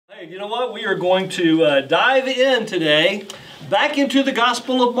right, you know what? We are going to dive in today back into the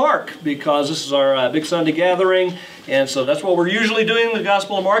Gospel of Mark, because this is our big Sunday gathering, and so that's what we're usually doing in the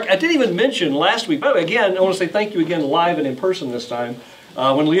Gospel of Mark. I didn't even mention last week, by the way, again, I want to say thank you again live and in person this time.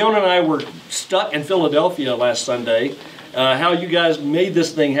 When Leona and I were stuck in Philadelphia last Sunday, how you guys made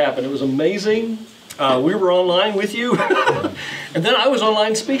this thing happen. It was amazing. We were online with you, and then I was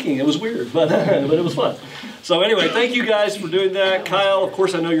online speaking. It was weird, but it was fun. So anyway, thank you guys for doing that. Kyle, of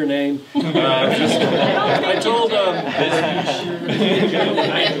course I know your name. I told...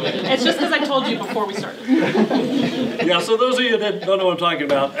 It's just because I told you before we started. Yeah, so those of you that don't know what I'm talking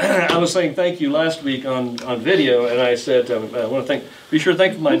about, I was saying thank you last week on video, and I said I want to be sure to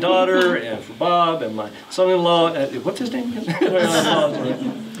thank my daughter, and for Bob, and my son-in-law. What's his name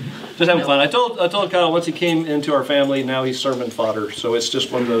again? Just having fun. I told Kyle once he came into our family, now he's sermon fodder. So it's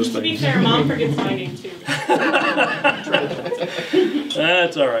just one of those things. To be fair, Mom forgets my name too.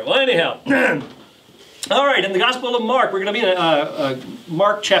 That's all right. Well, anyhow. All right, in the Gospel of Mark, we're going to be in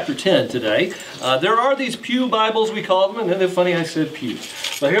Mark chapter 10 today. There are these pew Bibles, we call them, and then it's funny I said pew.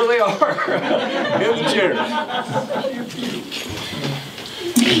 But here they are in the chair.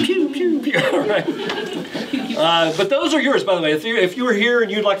 Pew, pew, pew. All right. But those are yours, by the way. If you were here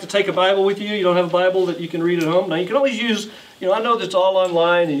and you'd like to take a Bible with you don't have a Bible that you can read at home, now you can always use, I know that's all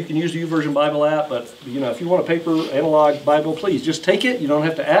online and you can use the YouVersion Bible app, but if you want a paper analog Bible, please just take it. You don't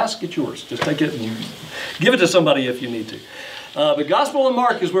have to ask, it's yours. Just take it and give it to somebody if you need to. But Gospel of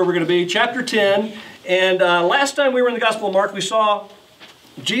Mark is where we're going to be, chapter 10. And last time we were in the Gospel of Mark, we saw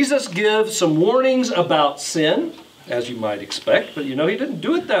Jesus give some warnings about sin, as you might expect, but he didn't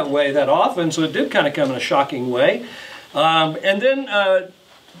do it that way that often, so it did kind of come in a shocking way. And then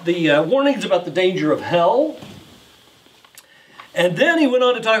the warnings about the danger of hell. And then he went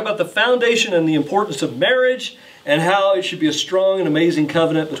on to talk about the foundation and the importance of marriage, and how it should be a strong and amazing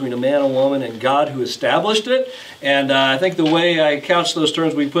covenant between a man and woman and God who established it. And I think the way I couched those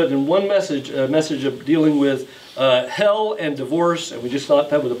terms, we put in one message, a message of dealing with hell and divorce, and we just thought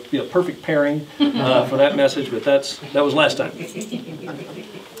that would be a perfect pairing for that message, but that was last time.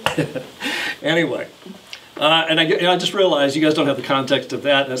 Anyway, and I just realized you guys don't have the context of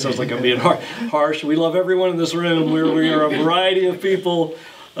that. That sounds like I'm being harsh. We love everyone in this room. We are a variety of people,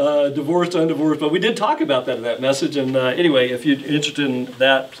 divorced, undivorced, but we did talk about that in that message. And anyway, if you're interested in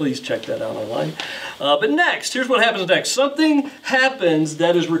that, please check that out online. But next, here's what happens next. Something happens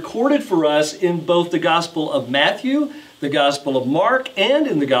that is recorded for us in both the Gospel of Matthew, the Gospel of Mark, and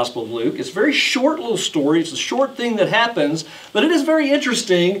in the Gospel of Luke. It's a very short little story. It's a short thing that happens, but it is very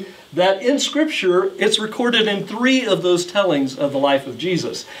interesting that in Scripture, it's recorded in 3 of those tellings of the life of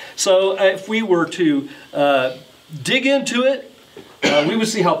Jesus. So if we were to dig into it, we would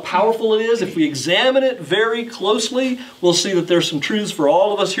see how powerful it is. If we examine it very closely, we'll see that there's some truths for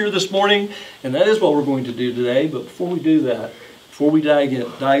all of us here this morning, and that is what we're going to do today. But before we do that, before we dive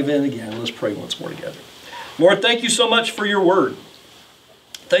in again, let's pray once more together. Lord, thank you so much for your word.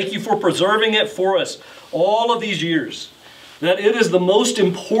 Thank you for preserving it for us all of these years. That it is the most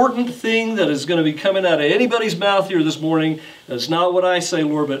important thing that is going to be coming out of anybody's mouth here this morning. That's not what I say,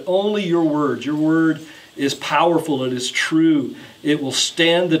 Lord, but only your word. Your word is powerful. It is true. It will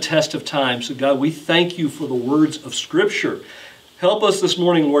stand the test of time. So God, we thank you for the words of Scripture. Help us this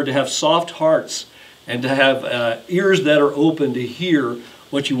morning, Lord, to have soft hearts and to have ears that are open to hear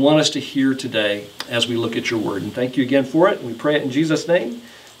what you want us to hear today as we look at your word. And thank you again for it. And we pray it in Jesus' name.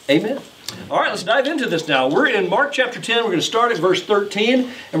 Amen. All right, let's dive into this now. We're in Mark chapter 10. We're going to start at verse 13.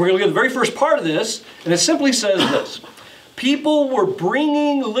 And we're going to look at the very first part of this. And it simply says this. People were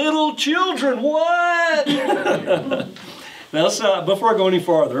bringing little children. What? Now, before I go any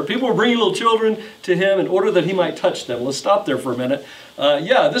farther, people were bringing little children to him in order that he might touch them. Let's stop there for a minute.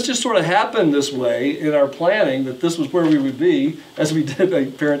 This just sort of happened this way in our planning, that this was where we would be as we did a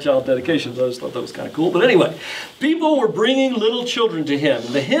parent-child dedication. So I just thought that was kind of cool. But anyway, people were bringing little children to him.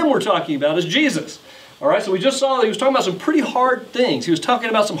 And the him we're talking about is Jesus. All right, so we just saw that he was talking about some pretty hard things. He was talking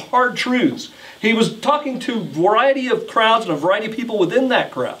about some hard truths. He was talking to a variety of crowds and a variety of people within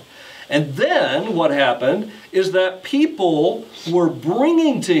that crowd. And then what happened is that people were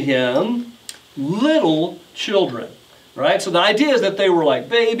bringing to him little children, right? So the idea is that they were like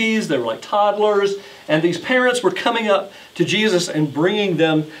babies, they were like toddlers, and these parents were coming up to Jesus and bringing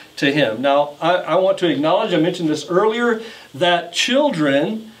them to him. Now, I want to acknowledge, I mentioned this earlier, that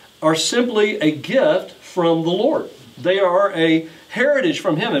children are simply a gift from the Lord. They are a heritage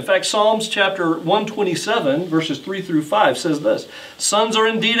from him. In fact, Psalms chapter 127, verses 3 through 5 says this. Sons are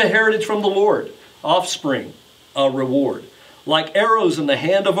indeed a heritage from the Lord, offspring a reward. Like arrows in the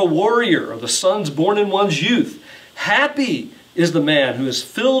hand of a warrior, are the sons born in one's youth. Happy is the man who has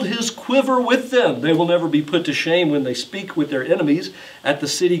filled his quiver with them. They will never be put to shame when they speak with their enemies at the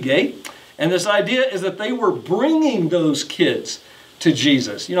city gate. And this idea is that they were bringing those kids to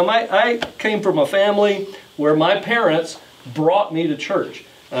Jesus. You know, I came from a family where my parents brought me to church.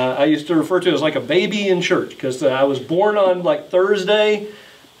 I used to refer to it as like a baby in church, because I was born on like Thursday.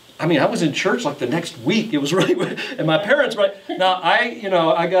 I mean, I was in church like the next week. It was really, and my parents, right now,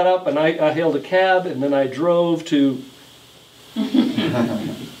 I got up and I hailed a cab, and then I drove to.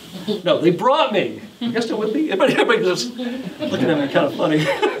 No, they brought me. You guys still with me? Everybody just looking at me kind of funny.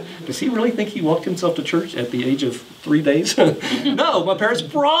 Does he really think he walked himself to church at the age of 3 days? No, my parents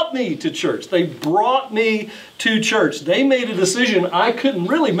brought me to church. They brought me to church. They made a decision I couldn't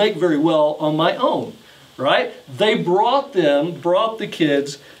really make very well on my own, right? They brought the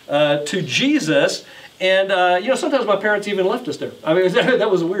kids to Jesus. And, sometimes my parents even left us there. I mean,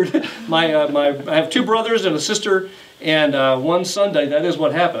 that was weird. I have 2 brothers and a sister, and one Sunday, that is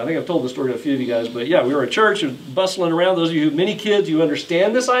what happened. I think I've told this story to a few of you guys, but yeah, we were at church and bustling around. Those of you who have many kids, you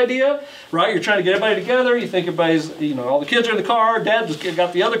understand this idea, right? You're trying to get everybody together. You think everybody's, all the kids are in the car. Dad just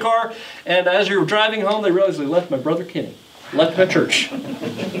got the other car. And as you were driving home, they realized they left my brother Kenny. Left him at church.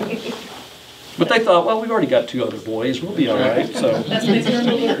 But they thought, well, we've already got 2 other boys. We'll be all right. So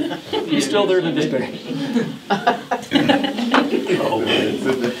he's still there to this day. Oh,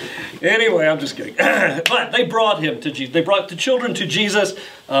 man. Anyway, I'm just kidding. But they brought him to Jesus. They brought the children to Jesus.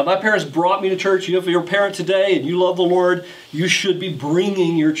 My parents brought me to church. If you're a parent today and you love the Lord, you should be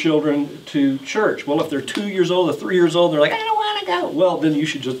bringing your children to church. Well, if they're 2 years old or 3 years old, they're like, I don't want to go. Well, then you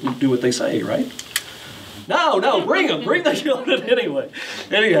should just do what they say, right? No, bring them. Bring the children anyway.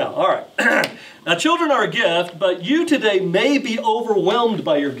 Anyhow, all right. Now, children are a gift, but you today may be overwhelmed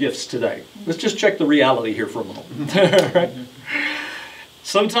by your gifts today. Let's just check the reality here for a moment. Right?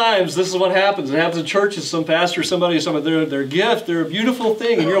 Sometimes this is what happens. It happens in churches. Some pastor, their gift, they're a beautiful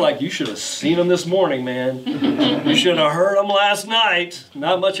thing. And you're like, you should have seen them this morning, man. You should have heard them last night.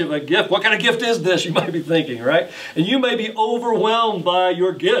 Not much of a gift. What kind of gift is this? You might be thinking, right? And you may be overwhelmed by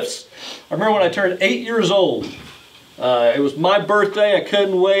your gifts. I remember when I turned 8 years old. It was my birthday. I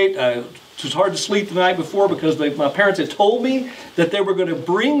couldn't wait. It was hard to sleep the night before because my parents had told me that they were going to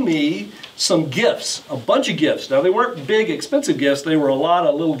bring me some gifts, a bunch of gifts. Now, they weren't big, expensive gifts. They were a lot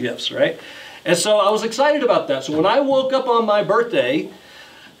of little gifts, right? And so I was excited about that. So when I woke up on my birthday,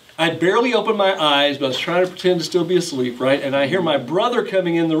 I'd barely opened my eyes, but I was trying to pretend to still be asleep, right? And I hear my brother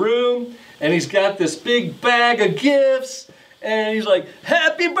coming in the room, and he's got this big bag of gifts. And he's like,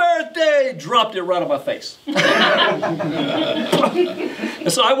 happy birthday! Dropped it right on my face. And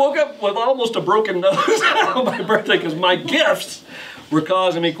so I woke up with almost a broken nose on my birthday because my gifts were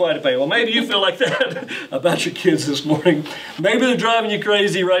causing me quite a pain. Well, maybe you feel like that about your kids this morning. Maybe they're driving you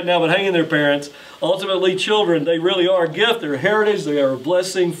crazy right now, but hang in there, parents. Ultimately, children, they really are a gift. They're a heritage. They are a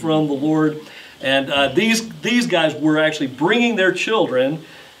blessing from the Lord. And these guys were actually bringing their children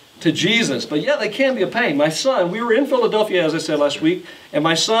to Jesus. But yeah, they can be a pain. My son, we were in Philadelphia, as I said last week, and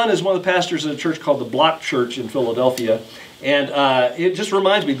my son is one of the pastors in a church called the Block Church in Philadelphia. And it just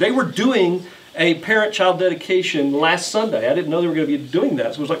reminds me, they were doing a parent-child dedication last Sunday. I didn't know they were going to be doing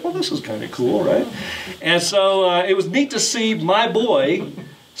that. So I was like, well, this is kind of cool, right? And so it was neat to see my boy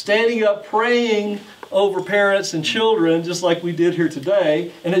standing up praying over parents and children, just like we did here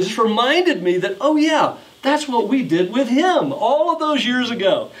today. And it just reminded me that, oh yeah, that's what we did with him all of those years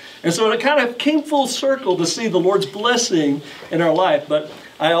ago. And so it kind of came full circle to see the Lord's blessing in our life. But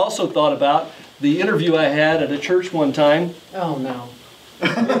I also thought about the interview I had at a church one time. Oh, no. She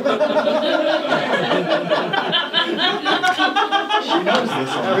knows this.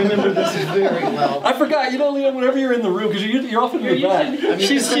 I remember this very well. I forgot. Leon, whenever you're in the room, because you're often in the back,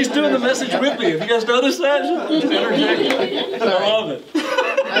 she's doing the message with me. Have you guys noticed that? She's interjecting. I love it.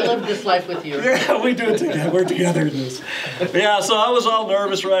 I love this life with you. Yeah, we do it together. We're together in this. Yeah, so I was all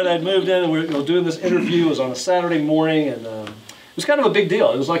nervous, right? I'd moved in, and we were doing this interview. It was on a Saturday morning, and it was kind of a big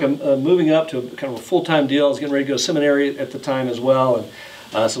deal. It was like a moving up to kind of a full-time deal. I was getting ready to go to seminary at the time as well, and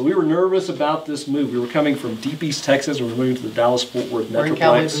so we were nervous about this move. We were coming from Deep East, Texas, and we were moving to the Dallas-Fort Worth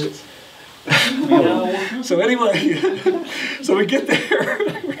Metroplex. No. So anyway, so we get there.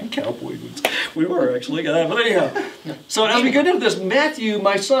 We're in cowboy boots. We were actually. But anyhow, so as we get into this, Matthew,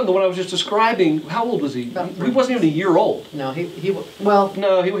 my son, the one I was just describing, how old was he? He wasn't even a year old. No, he couldn't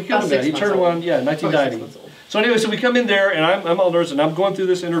have been. He turned one, 1990. So anyway, so we come in there, and I'm all nervous, and I'm going through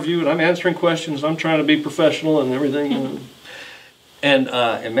this interview, and I'm answering questions, and I'm trying to be professional and everything. And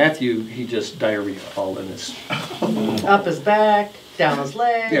Matthew, he just diarrhea all in his... Up his back, down his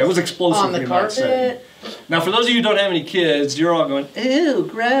legs. Yeah, it was explosive. On the carpet. Now, for those of you who don't have any kids, you're all going, ew,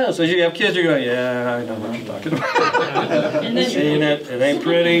 gross. As you have kids, you're going, yeah, I know what you're talking about. And then Seen it. It ain't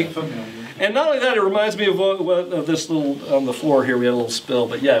pretty. And not only that, it reminds me of this little, on the floor here, we had a little spill,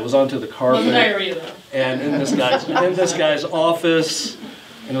 but yeah, it was onto the carpet. wasn't diarrhea though. And in this guy's office,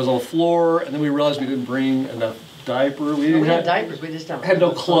 and it was on the floor, and then we realized we didn't bring enough diaper. We didn't We had have diapers, we just don't. had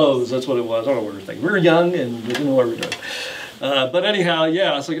no clothes. That's what it was. I don't know what we were thinking. We were young and we didn't know what we were doing. But anyhow,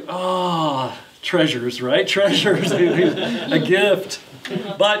 yeah, it's like, treasures, right? Treasures, a gift.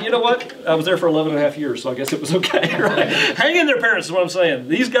 But you know what? I was there for 11 and a half years, so I guess it was okay, right? Hang in there, parents, is what I'm saying.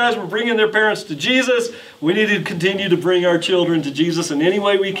 These guys were bringing their parents to Jesus. We need to continue to bring our children to Jesus in any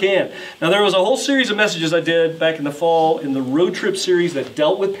way we can. Now, there was a whole series of messages I did back in the fall in the road trip series that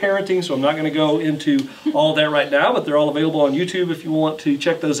dealt with parenting, so I'm not going to go into all that right now, but they're all available on YouTube if you want to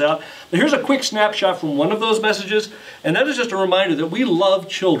check those out. But here's a quick snapshot from one of those messages, and that is just a reminder that we love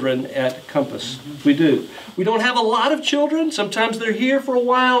children at Compass. We do. We don't have a lot of children. Sometimes they're here for a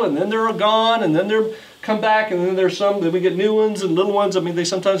while, and then they're gone, and then they're come back, and then there's some that we get new ones and little ones. I mean, they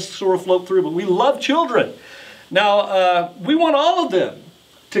sometimes sort of float through, but we love children. Now, we want all of them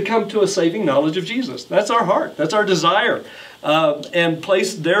to come to a saving knowledge of Jesus. That's our heart. That's our desire, and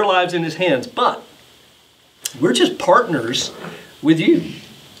place their lives in His hands. But we're just partners with you.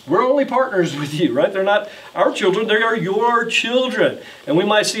 We're only partners with you, right? They're not our children, they are your children. And we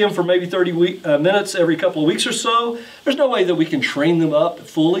might see them for maybe 30 minutes every couple of weeks or so. There's no way that we can train them up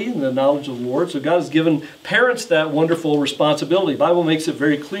fully in the knowledge of the Lord. So God has given parents that wonderful responsibility. The Bible makes it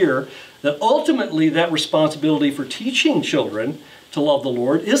very clear that ultimately that responsibility for teaching children to love the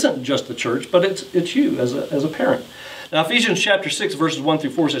Lord isn't just the church, but it's you as a parent. Now, Ephesians chapter 6, verses 1 through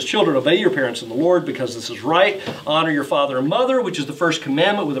 4 says, "Children, obey your parents in the Lord, because this is right. Honor your father and mother, which is the first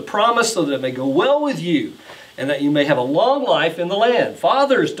commandment with a promise, so that it may go well with you, and that you may have a long life in the land.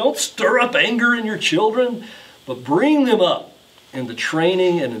 Fathers, don't stir up anger in your children, but bring them up in the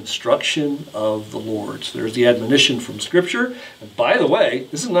training and instruction of the Lord." So there's the admonition from Scripture. And by the way,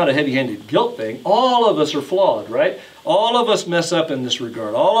 this is not a heavy-handed guilt thing. All of us are flawed, right? All of us mess up in this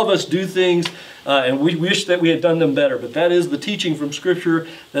regard. All of us do things, and we wish that we had done them better. But that is the teaching from Scripture,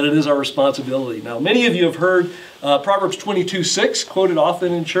 that it is our responsibility. Now, many of you have heard Proverbs 22:6 quoted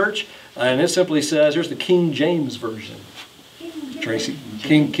often in church, and it simply says, here's the King James Version. Tracy,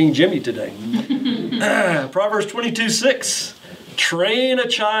 King Jimmy today. Proverbs 22:6. "Train a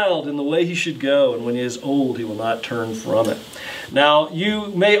child in the way he should go, and when he is old, he will not turn from it." Now,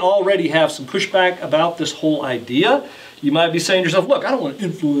 you may already have some pushback about this whole idea. You might be saying to yourself, look, I don't want to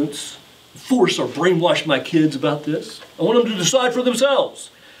influence, force, or brainwash my kids about this. I want them to decide for themselves.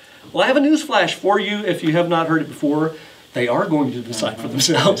 Well, I have a news flash for you if you have not heard it before. They are going to decide for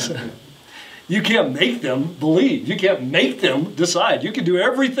themselves. You can't make them believe. You can't make them decide. You can do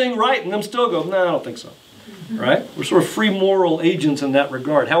everything right and them still go, no, I don't think so. Right? We're sort of free moral agents in that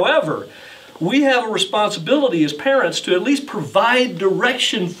regard. However, we have a responsibility as parents to at least provide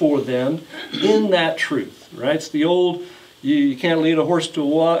direction for them in that truth. Right? It's the old, you can't lead a horse to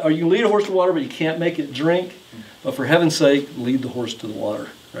water, or you can lead a horse to water, but you can't make it drink. But for heaven's sake, lead the horse to the water.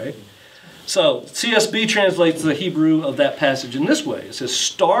 Right? So, CSB translates the Hebrew of that passage in this way. It says,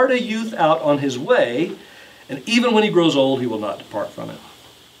 "Start a youth out on his way, and even when he grows old, he will not depart from it."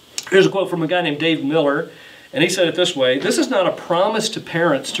 Here's a quote from a guy named Dave Miller. And he said it this way: "This is not a promise to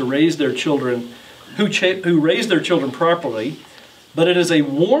parents to raise their children, who raise their children properly, but it is a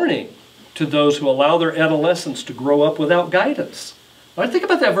warning to those who allow their adolescents to grow up without guidance." Well, I think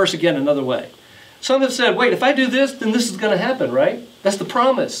about that verse again another way. Some have said, wait, if I do this, then this is going to happen, right? That's the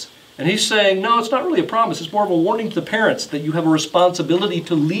promise. And he's saying, no, it's not really a promise. It's more of a warning to the parents that you have a responsibility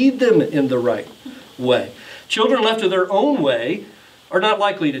to lead them in the right way. Children left to their own way are not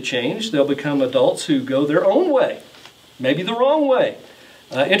likely to change. They'll become adults who go their own way, maybe the wrong way.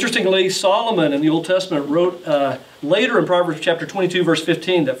 Interestingly, Solomon in the Old Testament wrote later in Proverbs chapter 22, verse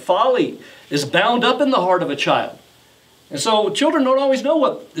 15, that folly is bound up in the heart of a child. And so children don't always know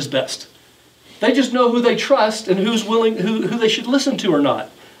what is best. They just know who they trust and who's willing, who they should listen to or not.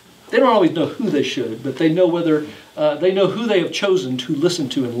 They don't always know who they should, but they know whether they know who they have chosen to listen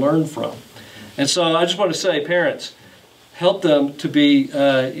to and learn from. And so I just want to say, parents, help them to be,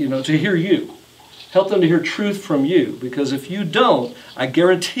 to hear you. Help them to hear truth from you. Because if you don't, I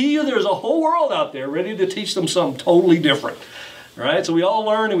guarantee you there's a whole world out there ready to teach them something totally different. All right? So we all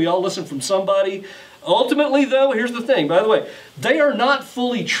learn and we all listen from somebody. Ultimately, though, here's the thing. By the way, they are not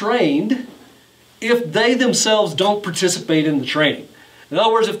fully trained if they themselves don't participate in the training. In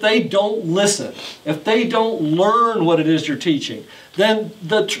other words, if they don't listen, if they don't learn what it is you're teaching, then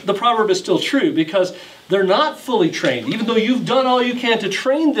the proverb is still true, because they're not fully trained. Even though you've done all you can to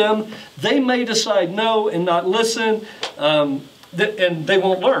train them, they may decide no and not listen, and they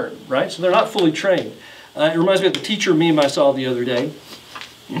won't learn, right? So they're not fully trained. It reminds me of the teacher meme I saw the other day.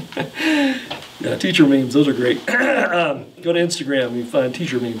 Yeah, teacher memes, those are great. Go to Instagram and you find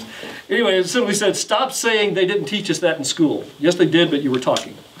teacher memes. Anyway, it simply said, stop saying they didn't teach us that in school. Yes, they did, but you were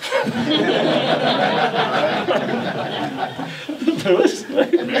talking. All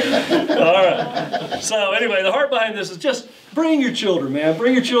right. So anyway, the heart behind this is just bring your children, man.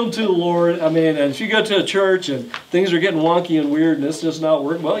 Bring your children to the Lord. I mean, and if you go to a church and things are getting wonky and weird and it's just not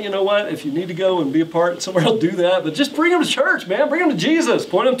working, well, you know what? If you need to go and be a part somewhere, I'll do that. But just bring them to church, man. Bring them to Jesus.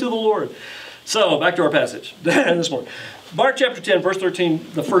 Point them to the Lord. So, back to our passage this morning. Mark chapter 10, verse 13,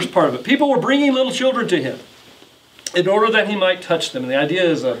 the first part of it. People were bringing little children to him in order that he might touch them. And the idea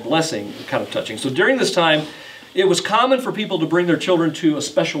is a blessing kind of touching. So during this time, it was common for people to bring their children to a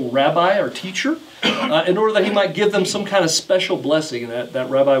special rabbi or teacher in order that he might give them some kind of special blessing. And that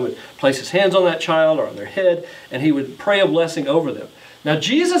rabbi would place his hands on that child or on their head, and he would pray a blessing over them. Now,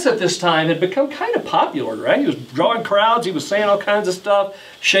 Jesus at this time had become kind of popular, right? He was drawing crowds. He was saying all kinds of stuff,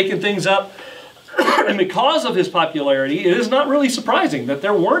 shaking things up. And because of his popularity, it is not really surprising that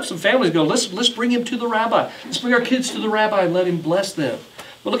there weren't some families go, let's bring him to the rabbi. Let's bring our kids to the rabbi and let him bless them.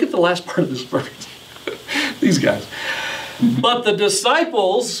 But look at the last part of this verse. These guys. But the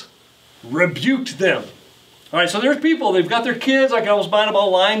disciples rebuked them. All right, so there's people, they've got their kids, I can almost find them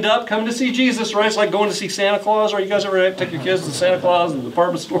all lined up, coming to see Jesus, right? It's like going to see Santa Claus, right? You guys ever take your kids to Santa Claus in the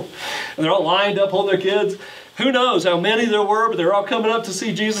department store? And they're all lined up holding their kids. Who knows how many there were, but they're all coming up to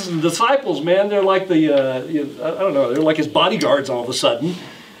see Jesus. And the disciples, man, they're like the, I don't know, they're like his bodyguards all of a sudden.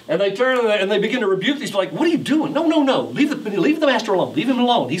 And they turn and they begin to rebuke these people, like, what are you doing? No, no, no, leave the master alone. Leave him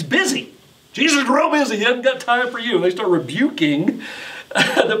alone. He's busy. Jesus is real busy. He hasn't got time for you. And they start rebuking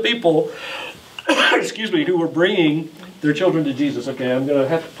the people, excuse me, who were bringing their children to Jesus. Okay, I'm going to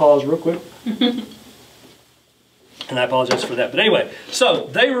have to pause real quick. And I apologize for that. But anyway, so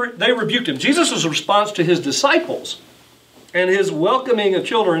they rebuked him. Jesus' response to his disciples and his welcoming of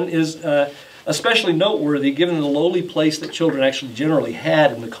children is especially noteworthy given the lowly place that children actually generally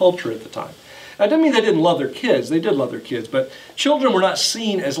had in the culture at the time. Now, it doesn't mean they didn't love their kids. They did love their kids. But children were not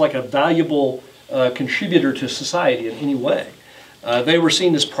seen as like a valuable contributor to society in any way. They were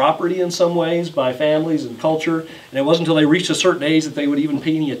seen as property in some ways by families and culture, and it wasn't until they reached a certain age that they would even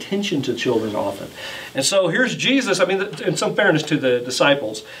pay any attention to children often. And so here's Jesus, I mean, in some fairness to the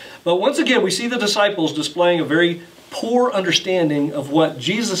disciples. But once again, we see the disciples displaying a very poor understanding of what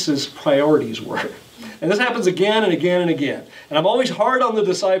Jesus' priorities were. And this happens again and again and again. And I'm always hard on the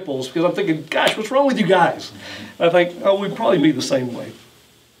disciples because I'm thinking, gosh, what's wrong with you guys? And I think, oh, we'd probably be the same way.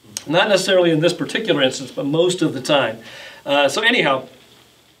 Not necessarily in this particular instance, but most of the time. So anyhow,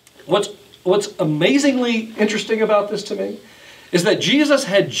 what's amazingly interesting about this to me is that Jesus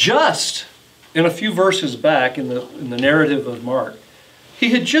had just, in a few verses back in the narrative of Mark, he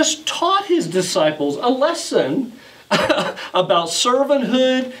had just taught his disciples a lesson about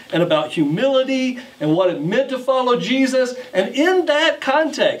servanthood and about humility and what it meant to follow Jesus. And in that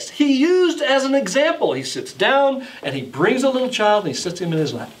context, he used as an example, he sits down and he brings a little child and he sits him in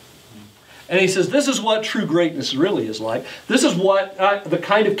his lap. And he says, this is what true greatness really is like. This is what the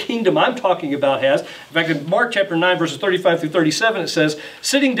kind of kingdom I'm talking about has. In fact, in Mark chapter 9, verses 35 through 37, it says,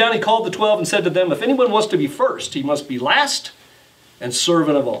 sitting down, he called the 12 and said to them, if anyone wants to be first, he must be last and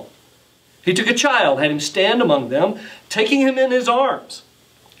servant of all. He took a child, had him stand among them, taking him in his arms.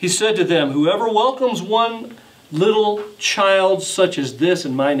 He said to them, whoever welcomes one little child such as this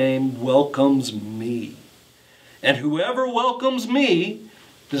in my name welcomes me. And whoever welcomes me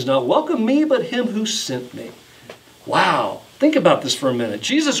does not welcome me, but him who sent me. Wow. Think about this for a minute.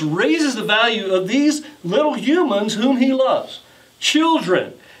 Jesus raises the value of these little humans whom he loves.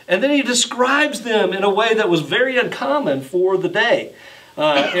 Children. And then he describes them in a way that was very uncommon for the day.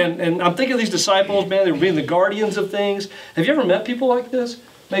 And I'm thinking of these disciples, man, they were being the guardians of things. Have you ever met people like this?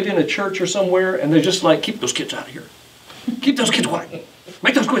 Maybe in a church or somewhere, and they're just like, keep those kids out of here. Keep those kids quiet.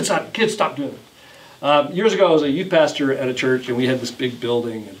 Make those kids stop doing it. Years ago, I was a youth pastor at a church, and we had this big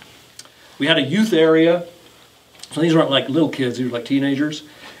building. And we had a youth area. So these weren't like little kids, these were like teenagers.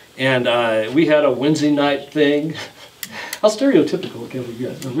 And we had a Wednesday night thing. How stereotypical can we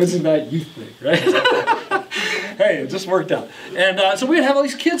get? A Wednesday night youth thing, right? Hey, it just worked out. And so we'd have all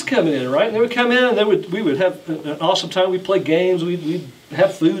these kids coming in, right? And they would come in, and we would have an awesome time. We'd play games. We'd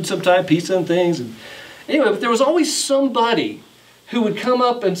have food sometime, pizza and things. And anyway, but there was always somebody who would come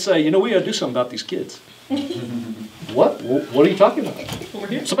up and say, you know, we got to do something about these kids. What? What are you talking about? Over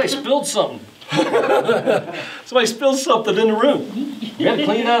here. Somebody spilled something. Somebody spilled something in the room. We got to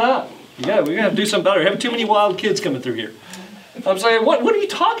clean that up. Yeah, we're going to have to do something better. We have too many wild kids coming through here. I'm saying, what are you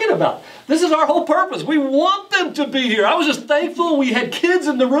talking about? This is our whole purpose. We want them to be here. I was just thankful we had kids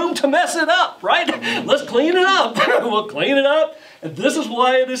in the room to mess it up, right? Let's clean it up. We'll clean it up, and this is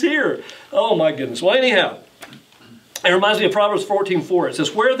why it is here. Oh, my goodness. Well, anyhow, it reminds me of Proverbs 14:4. It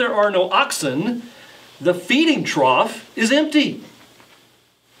says, where there are no oxen, the feeding trough is empty,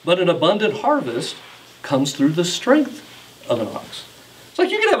 but an abundant harvest comes through the strength of an ox. It's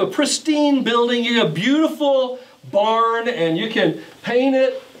like you can have a pristine building, you have a beautiful barn, and you can paint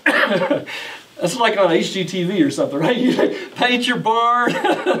it. That's like on HGTV or something, right? You paint your barn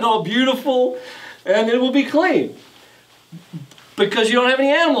all beautiful, and it will be clean because you don't have any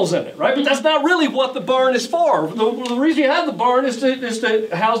animals in it, right? But that's not really what the barn is for. The reason you have the barn is to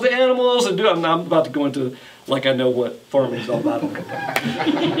house the animals and do. I'm about to go into like I know what farming is all about.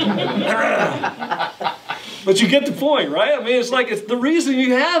 But you get the point, right? I mean, it's like it's the reason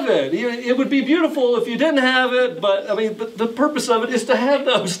you have it. It would be beautiful if you didn't have it, but I mean, the purpose of it is to have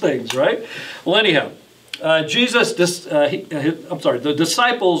those things, right? Well, anyhow, the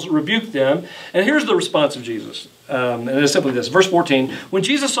disciples rebuked them, and here's the response of Jesus. And it's simply this, verse 14, when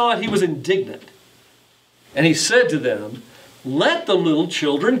Jesus saw it, he was indignant, and he said to them, let the little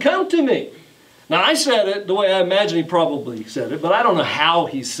children come to me. Now, I said it the way I imagine he probably said it, but I don't know how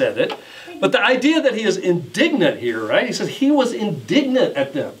he said it. But the idea that he is indignant here, right? He says he was indignant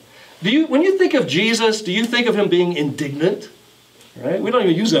at them. When you think of Jesus, do you think of him being indignant? Right? We don't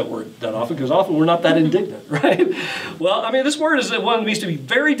even use that word that often because often we're not that indignant, right? Well, I mean, this word is one that means to be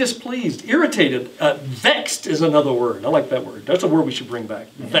very displeased, irritated. Vexed is another word. I like that word. That's a word we should bring back.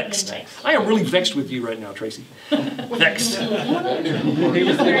 Vexed. I am really vexed with you right now, Tracy. Vexed.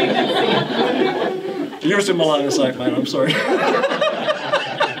 Yours in Melania's side, man. I'm sorry.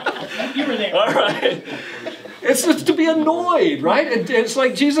 You were there. All right. It's to be annoyed, right? It's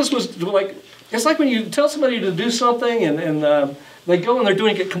like Jesus was like, it's like when you tell somebody to do something and they go and they're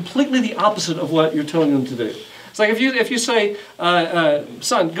doing it completely the opposite of what you're telling them to do. It's like if you say,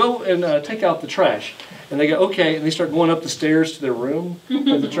 son, go and take out the trash. And they go, okay, and they start going up the stairs to their room,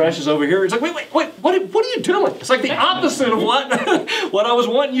 and the trash is over here. It's like, wait, what are you doing? It's like the opposite of what I was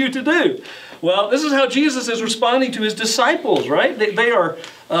wanting you to do. Well, this is how Jesus is responding to his disciples, right? They are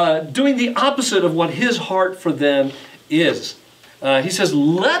doing the opposite of what his heart for them is. He says,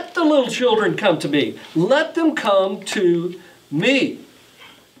 let the little children come to me. Let them come to me.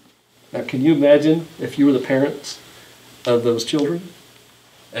 Now, can you imagine if you were the parents of those children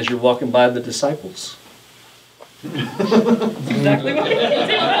as you're walking by the disciples? Exactly what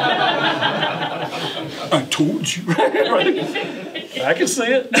I told you. Right? I can see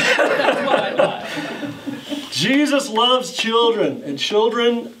it. Jesus loves children, and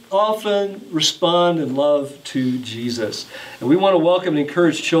children often respond in love to Jesus. And we want to welcome and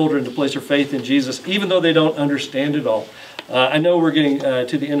encourage children to place their faith in Jesus, even though they don't understand it all. I know we're getting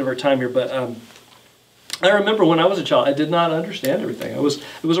to the end of our time here, but I remember when I was a child, I did not understand everything. It was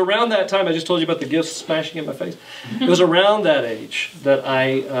around that time, I just told you about the gifts smashing in my face. It was around that age that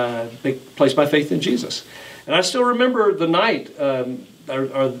I placed my faith in Jesus. And I still remember the night,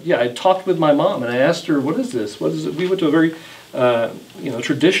 I talked with my mom and I asked her, what is this? What is it? We went to a very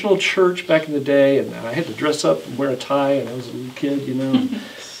traditional church back in the day, and I had to dress up and wear a tie, and I was a little kid, you know.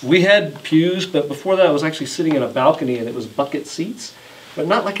 We had pews, but before that I was actually sitting in a balcony, and it was bucket seats. But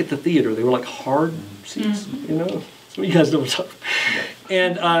not like at the theater. They were like hard seats, you know. Some of you guys know what's up.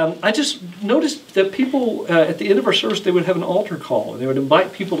 And I just noticed that people, at the end of our service, they would have an altar call. And they would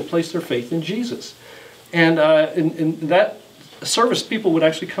invite people to place their faith in Jesus. And in that service, people would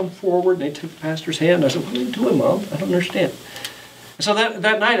actually come forward, and they'd take the pastor's hand. And I said, what are you doing, Mom? I don't understand. And so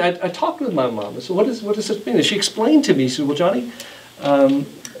that night, I talked with my mom. I said, what does this mean? And she explained to me, she said, well, Johnny,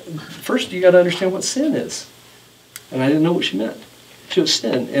 first you got to understand what sin is. And I didn't know what she meant. She was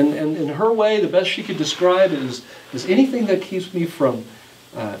sin. And in her way, the best she could describe it is anything that keeps me from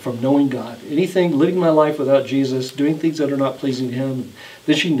knowing God. Anything, living my life without Jesus, doing things that are not pleasing to him. And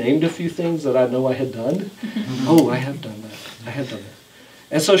then she named a few things that I know I had done. Oh, I have done that. I have done that.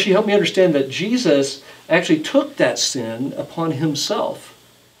 And so she helped me understand that Jesus actually took that sin upon himself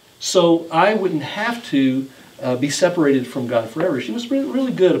so I wouldn't have to be separated from God forever. She was really,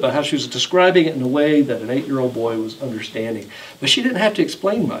 really good about how she was describing it in a way that an 8-year-old boy was understanding. But she didn't have to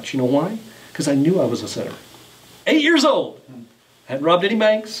explain much. You know why? Because I knew I was a sinner. 8 years old. Hadn't robbed any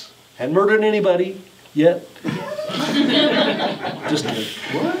banks. Hadn't murdered anybody yet. Just kidding.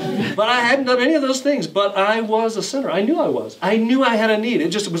 What? But I hadn't done any of those things. But I was a sinner. I knew I was. I knew I had a need.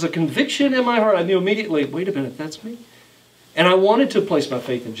 It was a conviction in my heart. I knew immediately, wait a minute, that's me. And I wanted to place my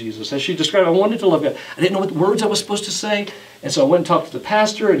faith in Jesus. As she described, I wanted to love God. I didn't know what words I was supposed to say. And so I went and talked to the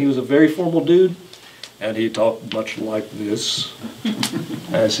pastor, and he was a very formal dude. And he talked much like this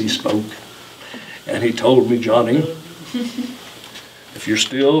as he spoke. And he told me, Johnny, if you're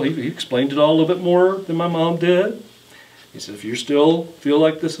still, he explained it all a little bit more than my mom did. He said, if you still feel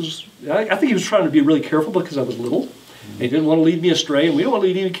like this is, I think he was trying to be really careful because I was little. And he didn't want to lead me astray. And we don't want to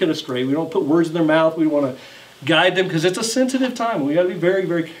lead any kid astray. We don't put words in their mouth. We want to guide them because it's a sensitive time. We got to be very,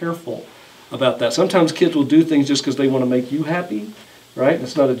 very careful about that. Sometimes kids will do things just because they want to make you happy, right?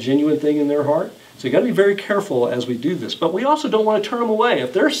 It's not a genuine thing in their heart. So you got to be very careful as we do this. But we also don't want to turn them away.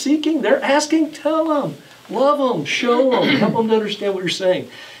 If they're seeking, they're asking, tell them, love them, show them, help them to understand what you're saying.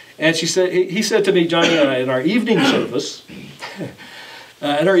 And he said to me, Johnny, in our evening service,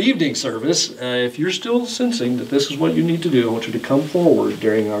 if you're still sensing that this is what you need to do, I want you to come forward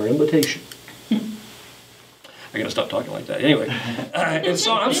during our invitation. I got to stop talking like that. Anyway, and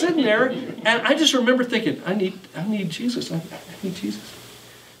so I'm sitting there, and I just remember thinking, I need Jesus. I need Jesus.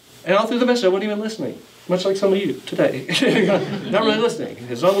 And all through the message, I wasn't even listening, much like some of you today. Not really listening.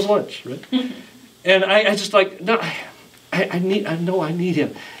 It's almost lunch, right? And I just like, no, I know I need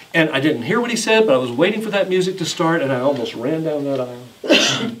him. And I didn't hear what he said, but I was waiting for that music to start, and I almost ran down that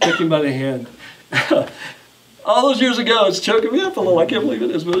aisle, took him by the hand. All those years ago, it's choking me up a little. I can't believe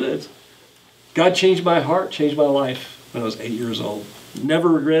it is what it is. God changed my heart, changed my life when I was 8 years old. Never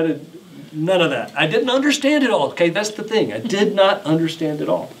regretted none of that. I didn't understand it all, okay? That's the thing. I did not understand it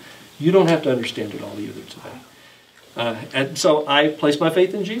all. You don't have to understand it all either today. And so I placed my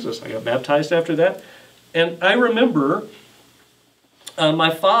faith in Jesus. I got baptized after that. And I remember my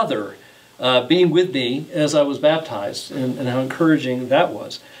father being with me as I was baptized and how encouraging that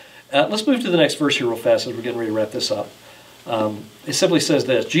was. Let's move to the next verse here real fast as we're getting ready to wrap this up. It simply says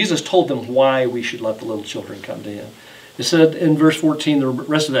this. Jesus told them why we should let the little children come to him. It said in verse 14, the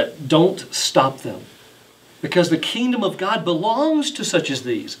rest of that, don't stop them, because the kingdom of God belongs to such as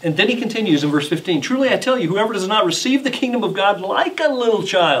these. And then he continues in verse 15, truly I tell you, whoever does not receive the kingdom of God like a little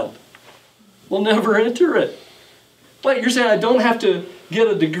child will never enter it. Wait, you're saying I don't have to get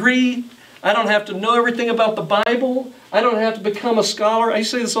a degree? I don't have to know everything about the Bible? I don't have to become a scholar? I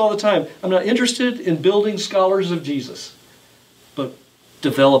say this all the time. I'm not interested in building scholars of Jesus, but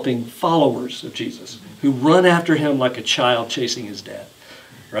developing followers of Jesus who run after him like a child chasing his dad,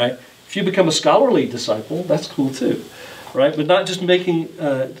 right? If you become a scholarly disciple, that's cool too, right? But not just making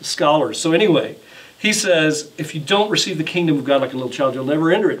scholars. So anyway, he says, if you don't receive the kingdom of God like a little child, you'll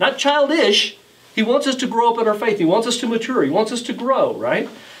never enter it. Not childish. He wants us to grow up in our faith. He wants us to mature. He wants us to grow, right?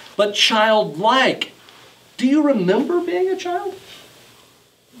 But childlike. Do you remember being a child?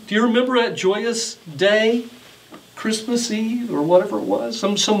 Do you remember that joyous day, Christmas Eve or whatever it was?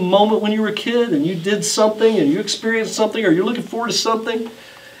 Some moment when you were a kid and you did something and you experienced something or you're looking forward to something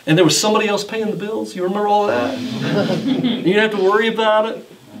and there was somebody else paying the bills? You remember all that? And you didn't have to worry about it.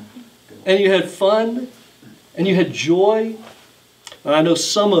 And you had fun and you had joy. And I know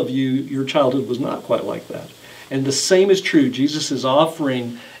some of you, your childhood was not quite like that. And the same is true. Jesus is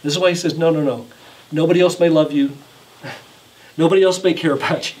offering, this is why he says, no, no, no. Nobody else may love you. Nobody else may care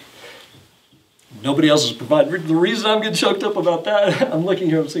about you. Nobody else is providing. The reason I'm getting choked up about that, I'm looking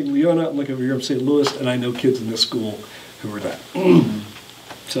here, I'm seeing Leona, I'm looking over here, I'm seeing Lewis, and I know kids in this school who are that.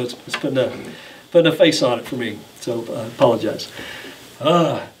 So it's putting a face on it for me. So I apologize.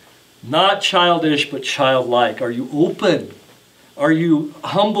 Not childish, but childlike. Are you open? Are you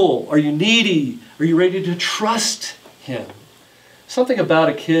humble? Are you needy? Are you ready to trust him? Something about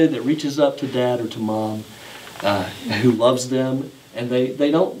a kid that reaches up to dad or to mom who loves them, and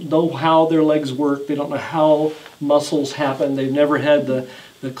they don't know how their legs work. They don't know how muscles happen. They've never had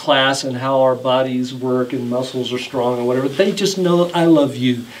the class and how our bodies work and muscles are strong and whatever. They just know, I love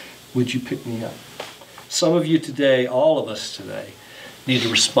you. Would you pick me up? Some of you today, all of us today, need to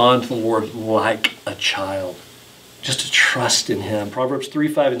respond to the Lord like a child. Just to trust in him. Proverbs 3,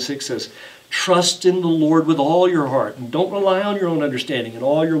 5, and 6 says, trust in the Lord with all your heart, and don't rely on your own understanding. In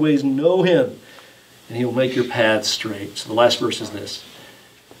all your ways know him, and he will make your paths straight. So the last verse is this.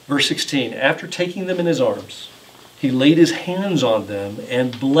 Verse 16, after taking them in his arms, he laid his hands on them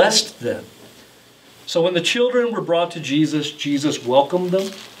and blessed them. So when the children were brought to Jesus, Jesus welcomed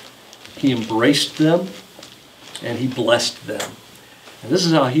them, he embraced them, and he blessed them. And this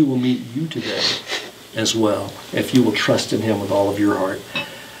is how he will meet you today as well, if you will trust in him with all of your heart.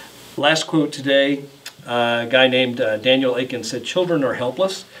 Last quote today, a guy named Daniel Aiken said, children are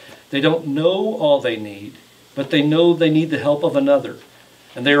helpless. They don't know all they need. but they know they need the help of another.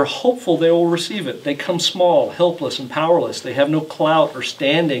 And they are hopeful they will receive it. They come small, helpless, and powerless. They have no clout or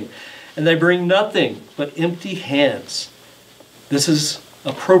standing, and they bring nothing but empty hands. This is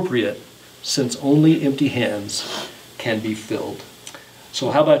appropriate, since only empty hands can be filled.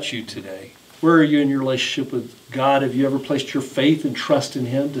 So how about you today? Where are you in your relationship with God? Have you ever placed your faith and trust in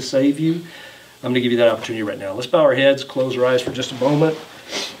Him to save you? I'm going to give you that opportunity right now. Let's bow our heads, close our eyes for just a moment.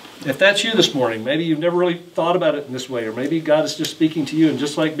 If that's you this morning, maybe you've never really thought about it in this way, or maybe God is just speaking to you, and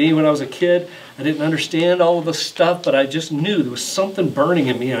just like me when I was a kid, I didn't understand all of the stuff, but I just knew there was something burning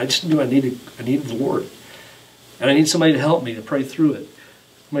in me, and I just knew I needed the Lord. And I need somebody to help me to pray through it.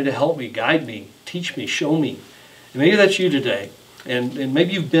 Somebody to help me, guide me, teach me, show me. And maybe that's you today. And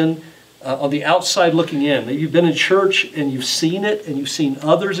maybe you've been on the outside looking in. Maybe you've been in church and you've seen it, and you've seen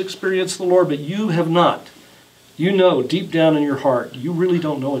others experience the Lord, but you have not. You know deep down in your heart, you really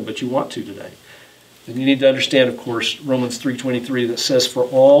don't know Him, but you want to today. And you need to understand, of course, Romans 3:23 that says, "For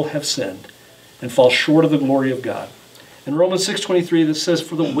all have sinned and fall short of the glory of God." And Romans 6:23 that says,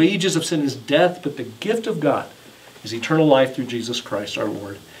 "For the wages of sin is death, but the gift of God is eternal life through Jesus Christ our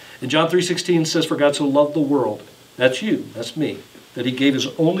Lord." And John 3:16 says, "For God so loved the world," that's you, that's me, "that He gave His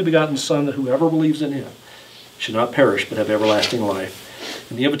only begotten Son, that whoever believes in Him should not perish, but have everlasting life."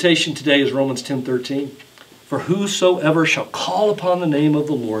 And the invitation today is Romans 10:13. "For whosoever shall call upon the name of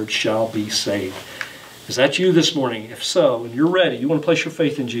the Lord shall be saved." Is that you this morning? If so, and you're ready, you want to place your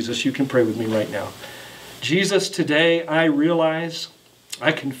faith in Jesus, you can pray with me right now. Jesus, today I realize,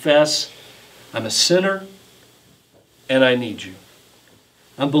 I confess, I'm a sinner and I need you.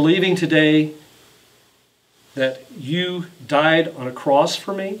 I'm believing today that you died on a cross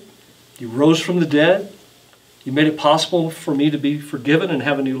for me. You rose from the dead. You made it possible for me to be forgiven and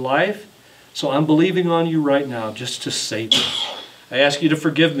have a new life. So I'm believing on you right now just to save me. I ask you to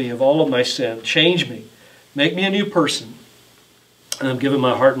forgive me of all of my sin. Change me. Make me a new person. And I'm giving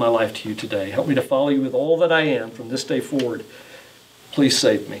my heart and my life to you today. Help me to follow you with all that I am from this day forward. Please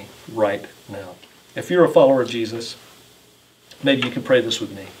save me right now. If you're a follower of Jesus, maybe you can pray this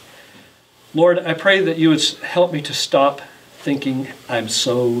with me. Lord, I pray that you would help me to stop thinking I'm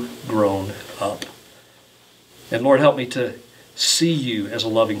so grown up. And Lord, help me to see you as a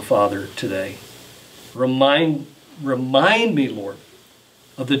loving Father today. Remind me, Lord,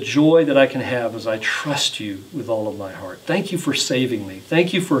 of the joy that I can have as I trust you with all of my heart. Thank you for saving me.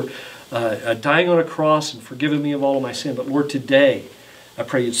 Thank you for dying on a cross and forgiving me of all of my sin. But Lord, today, I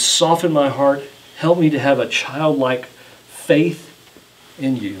pray you'd soften my heart. Help me to have a childlike faith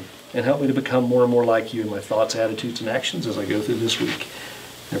in you. And help me to become more and more like you in my thoughts, attitudes, and actions as I go through this week.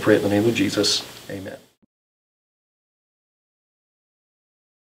 I pray in the name of Jesus. Amen.